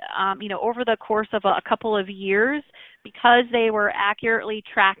and, over the course of a couple of years, because they were accurately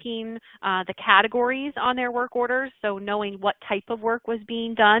tracking the categories on their work orders, so knowing what type of work was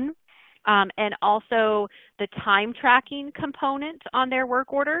being done, and also the time tracking component on their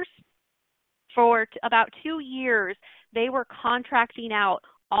work orders, for about 2 years, they were contracting out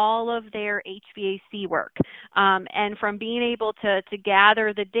all of their HVAC work. And from being able to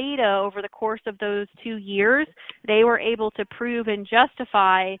gather the data over the course of those 2 years, they were able to prove and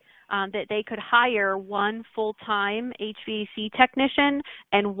justify that they could hire one full-time HVAC technician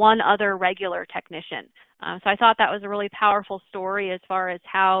and one other regular technician. So I thought that was a really powerful story as far as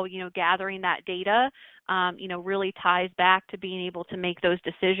how, gathering that data, really ties back to being able to make those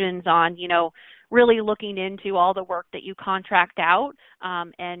decisions on, really looking into all the work that you contract out,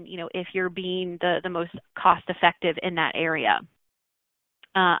 and, if you're being the most cost effective in that area.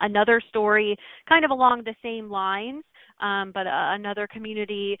 Another story kind of along the same lines, but another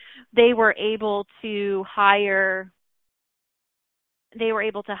community, they were able to hire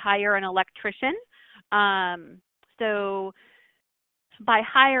an electrician. So by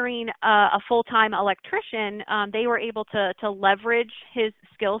hiring a full-time electrician, they were able to leverage his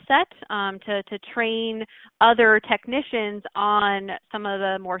skill set to train other technicians on some of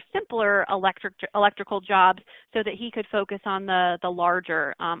the more simpler electrical jobs so that he could focus on the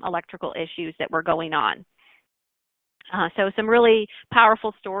larger electrical issues that were going on. So some really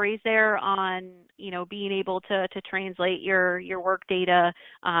powerful stories there on, being able to translate your work data,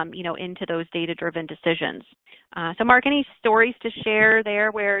 into those data-driven decisions. So Mark, any stories to share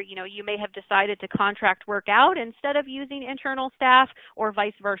there where, you may have decided to contract work out instead of using internal staff or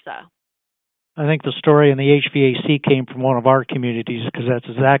vice versa? I think the story in the HVAC came from one of our communities because that's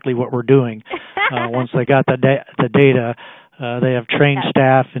exactly what we're doing. Once they got the data, they have trained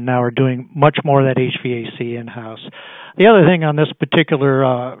staff and now are doing much more of that HVAC in-house. The other thing on this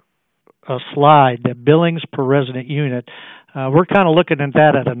particular slide, the billings per resident unit, we're kind of looking at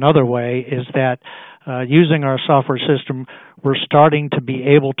that at another way, is that using our software system, we're starting to be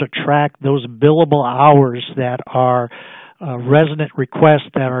able to track those billable hours that are resident requests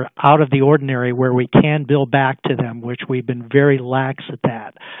that are out of the ordinary where we can bill back to them, which we've been very lax at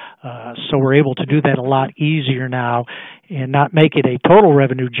that. So we're able to do that a lot easier now and not make it a total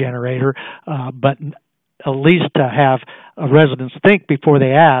revenue generator, but at least to have residents think before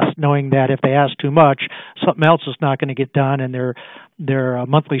they ask, knowing that if they ask too much, something else is not going to get done, and their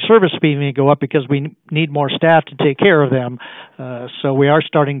monthly service fee may go up because we need more staff to take care of them. So we are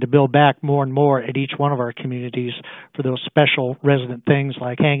starting to build back more and more at each one of our communities for those special resident things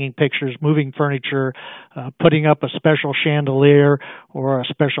like hanging pictures, moving furniture, putting up a special chandelier or a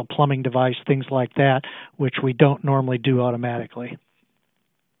special plumbing device, things like that, which we don't normally do automatically.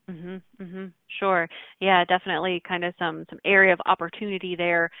 Sure. Yeah, definitely kind of some area of opportunity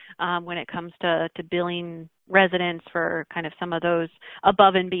there when it comes to billing residents for kind of some of those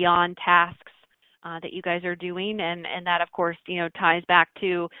above and beyond tasks that you guys are doing. And that, of course, ties back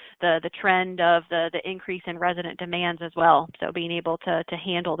to the trend of the increase in resident demands as well. So being able to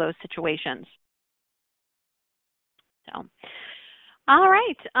handle those situations. So. All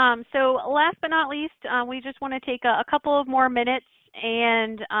right. So last but not least, we just want to take a couple of more minutes,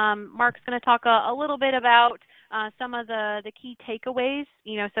 and Mark's going to talk a little bit about some of the key takeaways.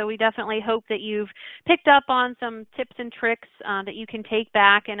 So we definitely hope that you've picked up on some tips and tricks that you can take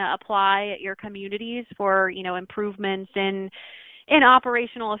back and apply at your communities for improvements in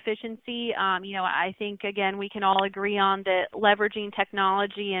operational efficiency. I think, again, we can all agree on that leveraging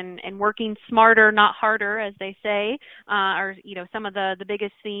technology and working smarter, not harder, as they say, are, some of the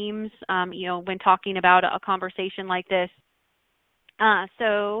biggest themes, when talking about a conversation like this.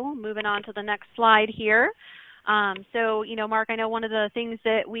 So moving on to the next slide here. So, Mark, I know one of the things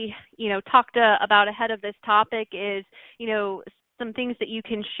that we, talked about ahead of this topic is, some things that you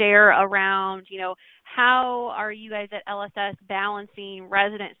can share around, how are you guys at LSS balancing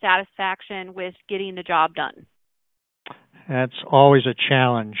resident satisfaction with getting the job done? That's always a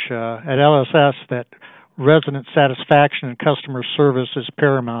challenge. At LSS, that resident satisfaction and customer service is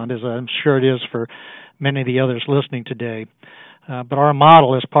paramount, as I'm sure it is for many of the others listening today. But our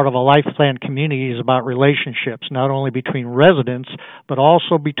model as part of a life plan community is about relationships, not only between residents, but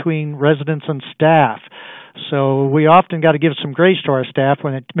also between residents and staff. So we often got to give some grace to our staff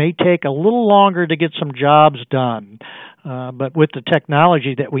when it may take a little longer to get some jobs done. But with the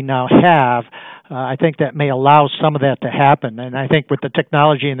technology that we now have, I think that may allow some of that to happen. And I think with the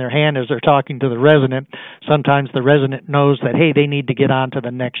technology in their hand as they're talking to the resident, sometimes the resident knows that, hey, they need to get on to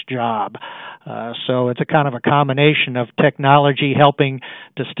the next job. So it's a kind of a combination of technology helping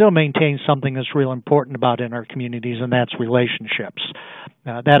to still maintain something that's real important about in our communities, and that's relationships.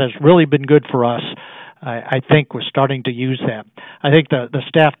 That has really been good for us. I think we're starting to use that. I think the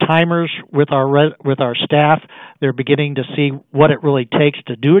staff timers with our staff, they're beginning to see what it really takes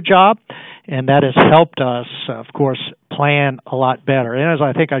to do a job, and that has helped us, of course, plan a lot better. And as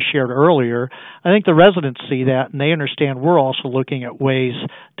I think I shared earlier, I think the residents see that, and they understand we're also looking at ways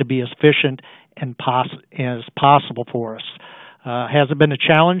to be as efficient and as possible for us. Has it been a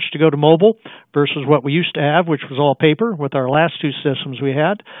challenge to go to mobile versus what we used to have, which was all paper with our last two systems we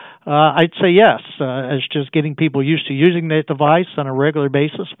had? I'd say yes. It's just getting people used to using that device on a regular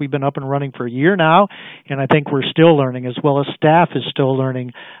basis. We've been up and running for a year now, and I think we're still learning, as well as staff is still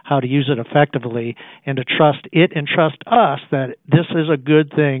learning how to use it effectively and to trust it and trust us that this is a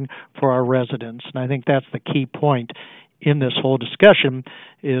good thing for our residents. And I think that's the key point in this whole discussion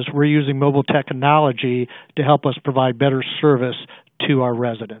is we're using mobile technology to help us provide better service to our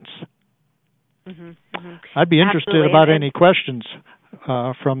residents. I'd be interested Absolutely. about any questions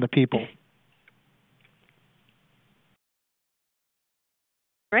from the people.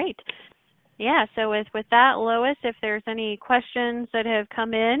 Great. Yeah, so with that, Lois, if there's any questions that have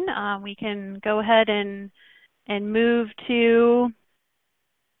come in, we can go ahead and move to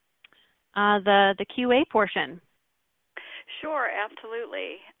the QA portion. Sure,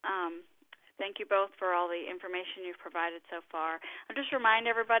 absolutely. Thank you both for all the information you've provided so far. I'll just remind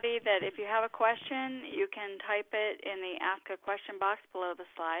everybody that if you have a question, you can type it in the Ask a Question box below the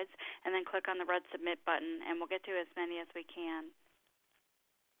slides and then click on the red Submit button, and we'll get to as many as we can.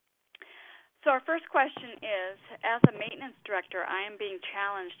 So our first question is, as a maintenance director, I am being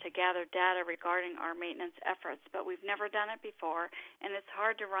challenged to gather data regarding our maintenance efforts, but we've never done it before, and it's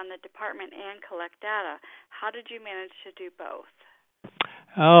hard to run the department and collect data. How did you manage to do both?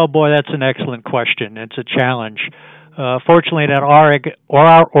 Oh boy, that's an excellent question. It's a challenge. Fortunately, at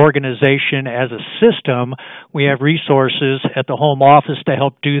our organization as a system, we have resources at the home office to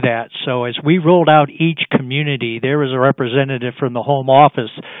help do that. So as we rolled out each community, there was a representative from the home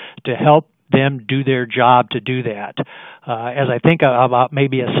office to help them do their job to do that. As I think about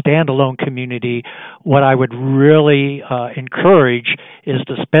maybe a standalone community, what I would really encourage is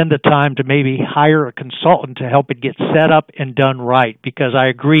to spend the time to maybe hire a consultant to help it get set up and done right, because I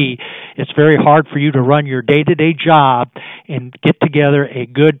agree it's very hard for you to run your day-to-day job and get together a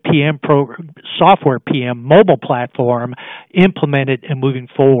good software PM mobile platform, implement it, and moving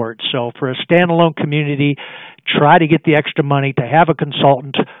forward. So for a standalone community, try to get the extra money to have a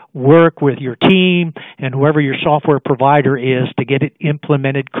consultant work with your team and whoever your software provider is to get it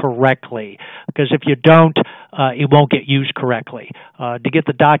implemented correctly. Because if you don't, it won't get used correctly. To get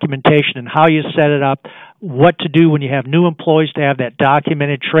the documentation and how you set it up, what to do when you have new employees, to have that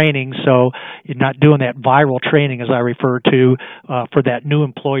documented training so you're not doing that viral training, as I refer to, for that new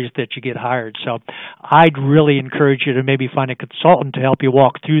employees that you get hired. So I'd really encourage you to maybe find a consultant to help you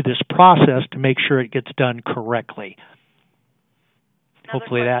walk through this process to make sure it gets done correctly.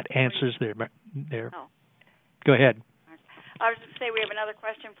 Hopefully that answers there. Oh. Go ahead. I was going to say we have another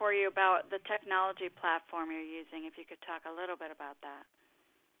question for you about the technology platform you're using, if you could talk a little bit about that.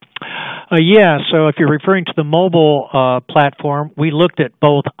 Yeah, so if you're referring to the mobile platform, we looked at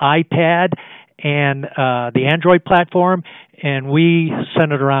both iPad and the Android platform, and we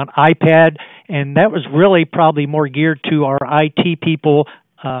centered around iPad, and that was really probably more geared to our IT people.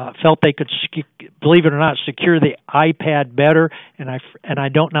 Felt they could, believe it or not, secure the iPad better, and I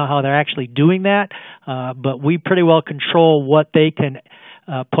don't know how they're actually doing that, but we pretty well control what they can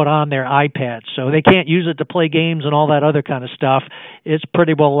put on their iPads. So they can't use it to play games and all that other kind of stuff. It's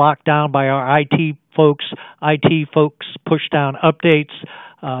pretty well locked down by our IT folks. IT folks push down updates.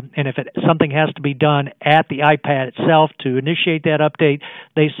 And if something has to be done at the iPad itself to initiate that update,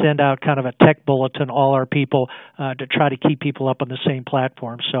 they send out kind of a tech bulletin, all our people, to try to keep people up on the same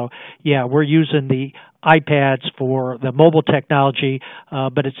platform. So, yeah, we're using the iPads for the mobile technology,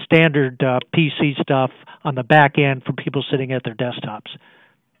 but it's standard PC stuff on the back end for people sitting at their desktops.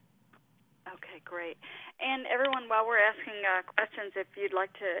 Okay, great. And everyone, while we're asking questions, if you'd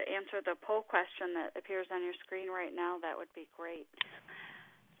like to answer the poll question that appears on your screen right now, that would be great.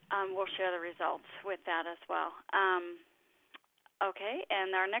 We'll share the results with that as well. Okay,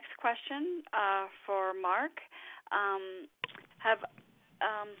 and our next question for Mark, are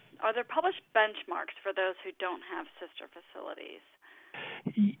there published benchmarks for those who don't have sister facilities?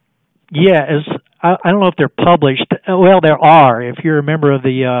 Yeah, I don't know if they're published. Well, there are. If you're a member of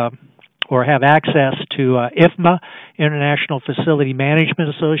the or have access to IFMA, International Facility Management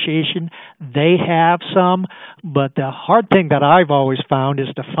Association, they have some, but the hard thing that I've always found is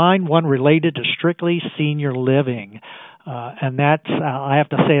to find one related to strictly senior living. And that's, I have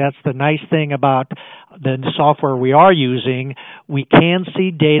to say, that's the nice thing about the software we are using. We can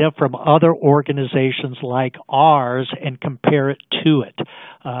see data from other organizations like ours and compare it to it.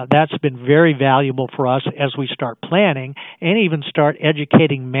 That's been very valuable for us as we start planning and even start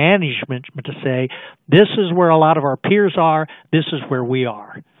educating management to say, this is where a lot of our peers are, this is where we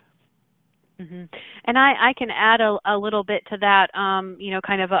are. Mm-hmm. And I can add a little bit to that,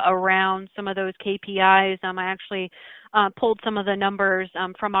 kind of around some of those KPIs. I actually pulled some of the numbers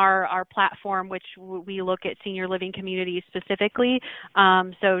from our platform, which we look at senior living communities specifically.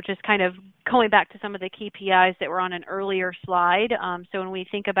 So just kind of going back to some of the KPIs that were on an earlier slide. So when we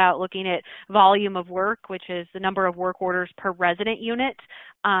think about looking at volume of work, which is the number of work orders per resident unit,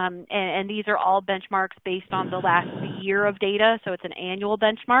 and these are all benchmarks based on the last year of data, so it's an annual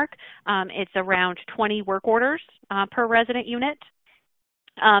benchmark. It's around 20 work orders per resident unit.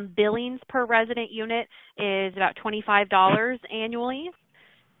 Billings per resident unit is about $25 annually.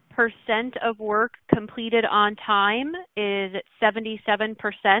 Percent of work completed on time is at 77%,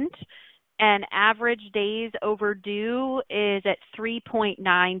 and average days overdue is at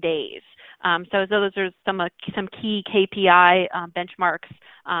 3.9 days. So those are some key KPI benchmarks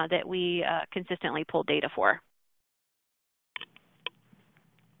that we consistently pull data for.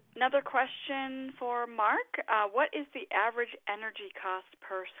 Another question for Mark. What is the average energy cost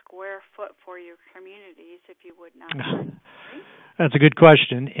per square foot for your communities, if you would not mind? That's a good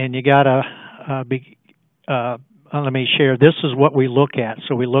question, and you got to let me share. This is what we look at.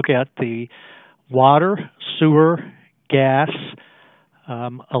 So we look at the water, sewer, gas,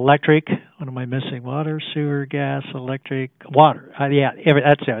 electric. What am I missing? Water, sewer, gas, electric, water.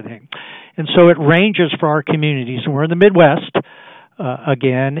 That's everything. And so it ranges for our communities. And we're in the Midwest.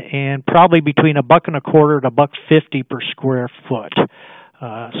 Again, and probably between $1.25 to $1.50 per square foot.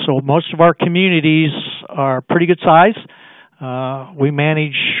 So most of our communities are pretty good size. We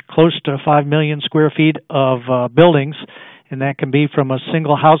manage close to 5 million square feet of buildings, and that can be from a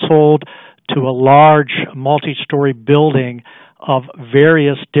single household to a large multi-story building of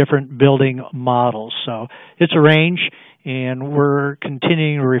various different building models. So it's a range, and we're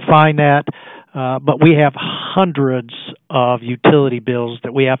continuing to refine that. But we have hundreds of utility bills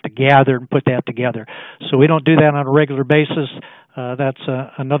that we have to gather and put that together. So we don't do that on a regular basis. That's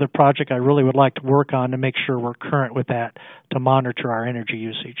another project I really would like to work on to make sure we're current with that to monitor our energy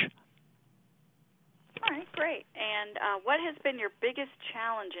usage. All right, great. And what has been your biggest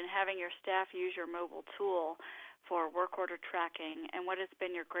challenge in having your staff use your mobile tool for work order tracking, and what has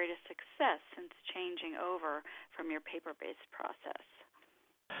been your greatest success since changing over from your paper-based process?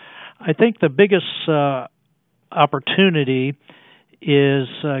 I think the biggest opportunity is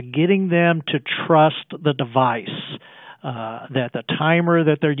getting them to trust the device, that the timer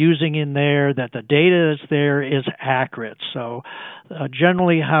that they're using in there, that the data that's there is accurate. So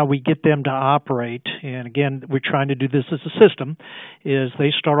generally how we get them to operate, and again, we're trying to do this as a system, is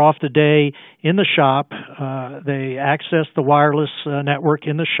they start off the day in the shop, they access the wireless network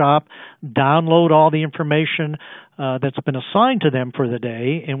in the shop, download all the information that's been assigned to them for the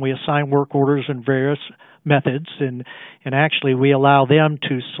day, and we assign work orders in various methods, and actually we allow them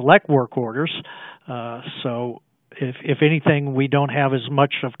to select work orders. So if anything, we don't have as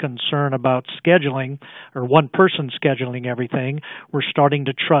much of concern about scheduling or one person scheduling everything. We're starting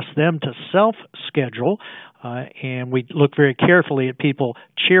to trust them to self-schedule, and we look very carefully at people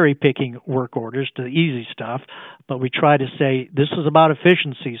cherry-picking work orders to the easy stuff, but we try to say this is about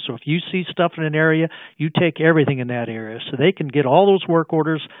efficiency. So if you see stuff in an area, you take everything in that area. So they can get all those work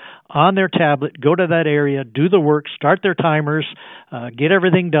orders on their tablet, go to that area, do the work, start their timers, get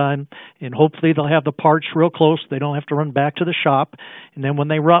everything done, and hopefully they'll have the parts real close. They don't have to run back to the shop. And then when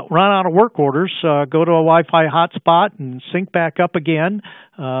they run out of work orders, go to a Wi-Fi hotspot and sync back up again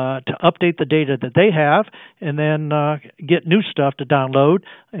to update the data that they have, and then get new stuff to download.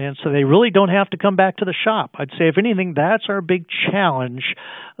 And so they really don't have to come back to the shop. I'd say, if anything, that's our big challenge,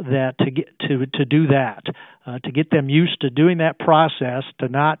 that to get to do that, to get them used to doing that process, to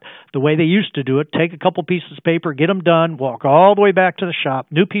not the way they used to do it, take a couple pieces of paper, get them done, walk all the way back to the shop,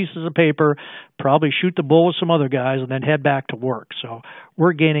 new pieces of paper, probably shoot the bull with some other guys, and then head back to work. So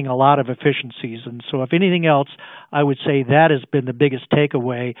we're gaining a lot of efficiencies. And so if anything else, I would say that has been the biggest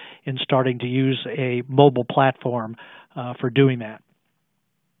takeaway in starting to use a mobile platform for doing that.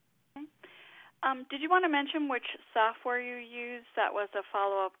 Did you want to mention which software you use? That was a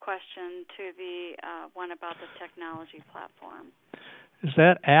follow-up question to the one about the technology platform. Is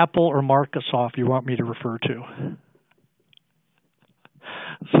that Apple or Microsoft you want me to refer to?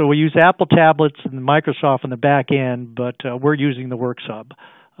 So we use Apple tablets and Microsoft on the back end, but we're using the WorkSub.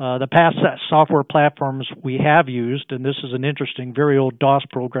 The past software platforms we have used, and this is an interesting, very old DOS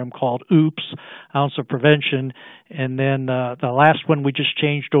program called OOPS, Ounce of Prevention, and then the last one we just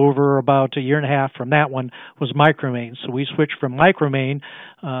changed over about a year and a half from that one was Micromain. So we switched from Micromain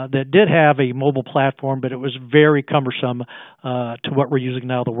that did have a mobile platform, but it was very cumbersome to what we're using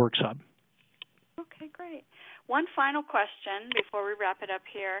now, the WorkSub. Okay, great. One final question before we wrap it up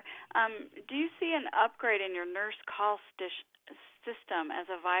here. Do you see an upgrade in your nurse call system as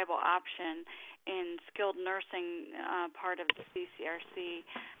a viable option in skilled nursing part of the CCRC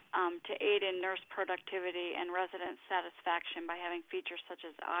to aid in nurse productivity and resident satisfaction by having features such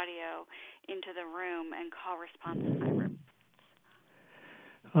as audio into the room and call response time?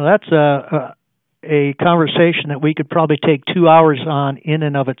 Well, that's a conversation that we could probably take 2 hours on in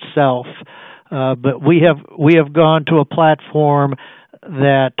and of itself. But we have gone to a platform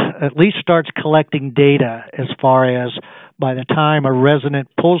that at least starts collecting data as far as by the time a resident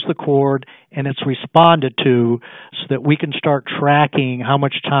pulls the cord and it's responded to, so that we can start tracking how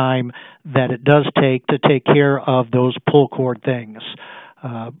much time that it does take to take care of those pull cord things.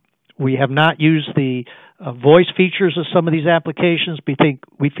 We have not used the voice features of some of these applications.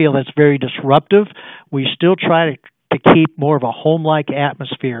 We feel that's very disruptive. We still try to to keep more of a home-like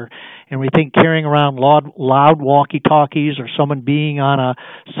atmosphere. And we think carrying around loud walkie-talkies or someone being on a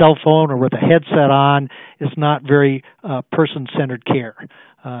cell phone or with a headset on is not very person-centered care.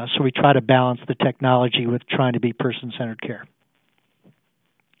 So we try to balance the technology with trying to be person-centered care.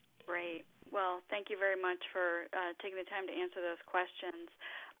 Great. Well, thank you very much for taking the time to answer those questions.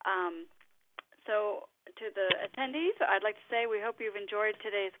 So to the attendees, I'd like to say we hope you've enjoyed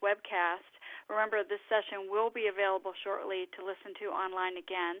today's webcast. Remember, this session will be available shortly to listen to online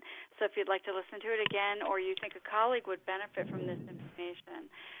again. So if you'd like to listen to it again or you think a colleague would benefit from this information,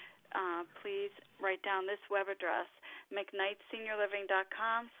 please write down this web address,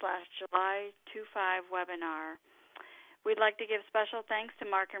 mcknightseniorliving.com/July 25 webinar. We'd like to give special thanks to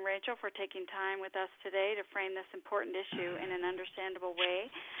Mark and Rachel for taking time with us today to frame this important issue in an understandable way.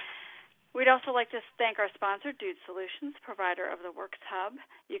 We'd also like to thank our sponsor, Dude Solutions, provider of the Works Hub.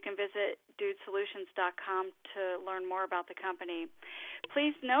 You can visit dudesolutions.com to learn more about the company.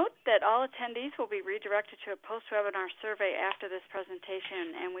 Please note that all attendees will be redirected to a post-webinar survey after this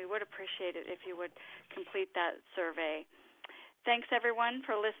presentation, and we would appreciate it if you would complete that survey. Thanks, everyone,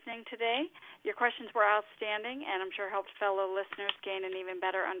 for listening today. Your questions were outstanding, and I'm sure helped fellow listeners gain an even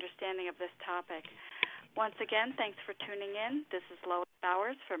better understanding of this topic. Once again, thanks for tuning in. This is Lois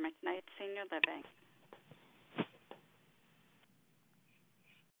Bowers for McKnight Senior Living.